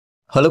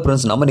Hello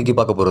friends, நம்ம இன்னைக்கு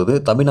பார்க்க போகிறது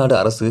தமிழ்நாடு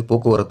அரசு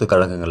போக்குவரத்து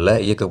கழகங்களில்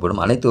இயக்கப்படும்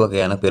அனைத்து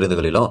வகையான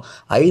பேருந்துகளிலும்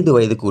 5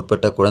 வயதுக்கு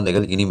உட்பட்ட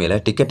குழந்தைகள் இனிமேல்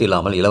டிக்கெட்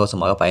இல்லாமல்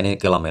இலவசமாக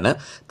பயணிக்கலாம் என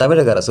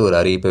தமிழக அரசு ஒரு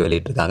அறிவிப்பை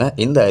வெளியிட்டிருக்காங்க.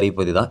 இந்த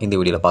அறிவிப்பை தான் இந்த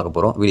வீடியோவில் பார்க்க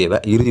போகிறோம். வீடியோவை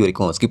இறுதி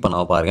வரைக்கும் ஸ்கிப்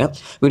பண்ணாமல் பாருங்கள்.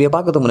 வீடியோ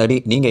பார்க்கறதுக்கு முன்னாடி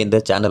நீங்கள் இந்த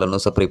சேனலை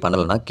இன்னும் சப்ஸ்கிரைப்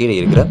பண்ணலைன்னா கீழே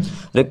இருக்கிற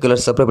ரெட்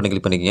கலர் சப்ஸ்கிரைப் பண்ணி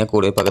கிளிக் பண்ணிக்கிங்க.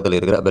 கூட பக்கத்தில்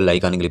இருக்கிற பெல்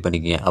ஐக்கானை கிளிக்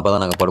பண்ணிக்கிங்க. அப்போ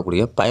தான் நாங்கள்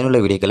போடக்கூடிய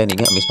பயனுள்ள வீடியோக்களை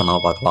நீங்கள் மிஸ்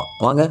பண்ணாமல் பார்க்கலாம்.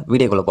 வாங்க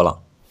வீடியோக்குள்ளே போகலாம்.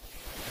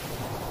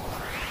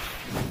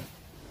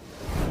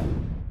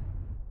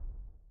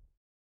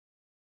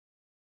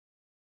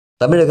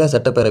 தமிழக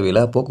சட்டப்பேரவையில்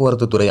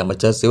போக்குவரத்து துறை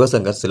அமைச்சர்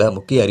சிவசங்கர் சில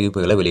முக்கிய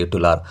அறிவிப்புகளை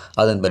வெளியிட்டுள்ளார்.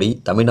 அதன்படி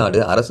தமிழ்நாடு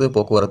அரசு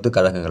போக்குவரத்து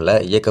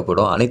கழகங்களில்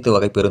இயக்கப்படும் அனைத்து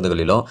வகை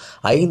பேருந்துகளிலும்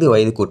 5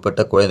 வயதுக்கு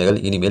உட்பட்ட குழந்தைகள்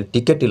இனிமேல்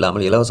டிக்கெட்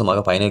இல்லாமல்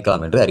இலவசமாக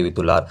பயணிக்கலாம் என்று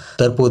அறிவித்துள்ளார்.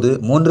 தற்போது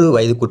 3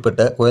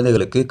 வயதுக்குட்பட்ட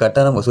குழந்தைகளுக்கு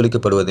கட்டணம்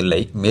வசூலிக்கப்படுவதில்லை.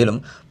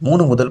 மேலும்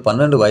 3 முதல்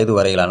 12 வயது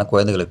வரையிலான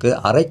குழந்தைகளுக்கு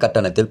அரை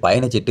கட்டணத்தில்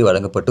பயணச்சீட்டு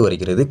வழங்கப்பட்டு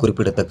வருகிறது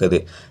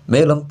குறிப்பிடத்தக்கது.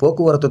 மேலும்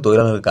போக்குவரத்து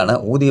தொழிலாளர்களுக்கான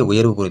ஊதிய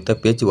உயர்வு குறித்த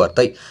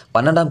பேச்சுவார்த்தை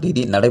 12ஆம்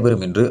தேதி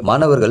நடைபெறும் என்று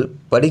மாணவர்கள்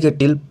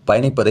படிக்கட்டில்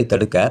பயணிப்பதை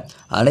தடுக்க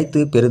அனைத்து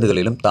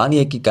பேருந்துகளிலும்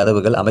தானியங்கி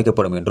கதவுகள்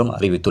அமைக்கப்படும் என்றும்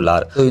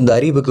அறிவித்துள்ளார். இந்த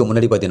அறிவிப்புக்கு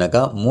முன்னாடி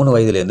பார்த்தீங்கன்னாக்கா 3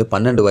 வயதிலிருந்து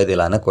 12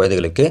 வயதிலான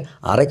குழந்தைகளுக்கு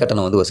அரை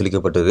கட்டணம்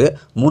வசூலிக்கப்பட்டது.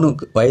 3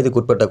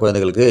 வயதுக்கு உட்பட்ட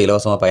குழந்தைகளுக்கு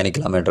இலவசமாக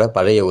பயணிக்கலாம் என்ற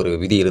பழைய ஒரு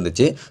விதி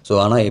இருந்துச்சு.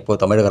 ஆனால் இப்போ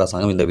தமிழக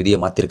அரசாங்கம் இந்த விதியை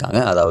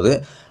மாற்றிருக்காங்க. அதாவது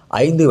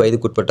 5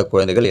 வயதுக்குட்பட்ட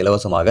குழந்தைகள்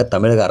இலவசமாக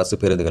தமிழக அரசு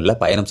பேருந்துகளில்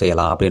பயணம்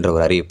செய்யலாம் அப்படின்ற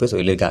ஒரு அறிவிப்பு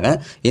சொல்லியிருக்காங்க.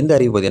 இந்த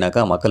அறிவிப்பு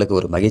பார்த்தீங்கன்னாக்கா மக்களுக்கு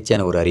ஒரு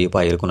மகிழ்ச்சியான ஒரு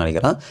அறிவிப்பாக இருக்கும்னு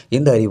நினைக்கிறேன்.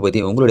 இந்த அறிவிப்பு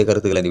பற்றி உங்களுடைய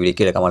கருத்துக்களை இந்த வீடியோ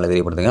கீழே கமெண்ட்ல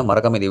தெரியப்படுத்துங்க.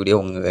 மறக்காம இந்த வீடியோ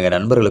உங்கள்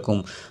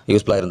நண்பர்களுக்கும்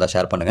யூஸ்ஃபுல்லாக இருந்தால்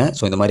ஷேர் பண்ணுங்கள்.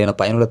 இந்த மாதிரியான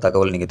பயனுள்ள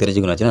தகவல் நீங்கள்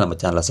தெரிஞ்சுக்கணும்னு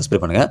நம்ம சேனலை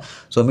சப்ஸ்கிரைப் பண்ணுங்கள்.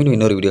 மீண்டும்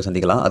இன்னொரு வீடியோ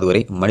சந்திக்கலாம்.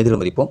 அதுவரை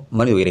மனிதர்கள் மதிப்போம்,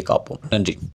 மனித உயிரை காப்போம். நன்றி.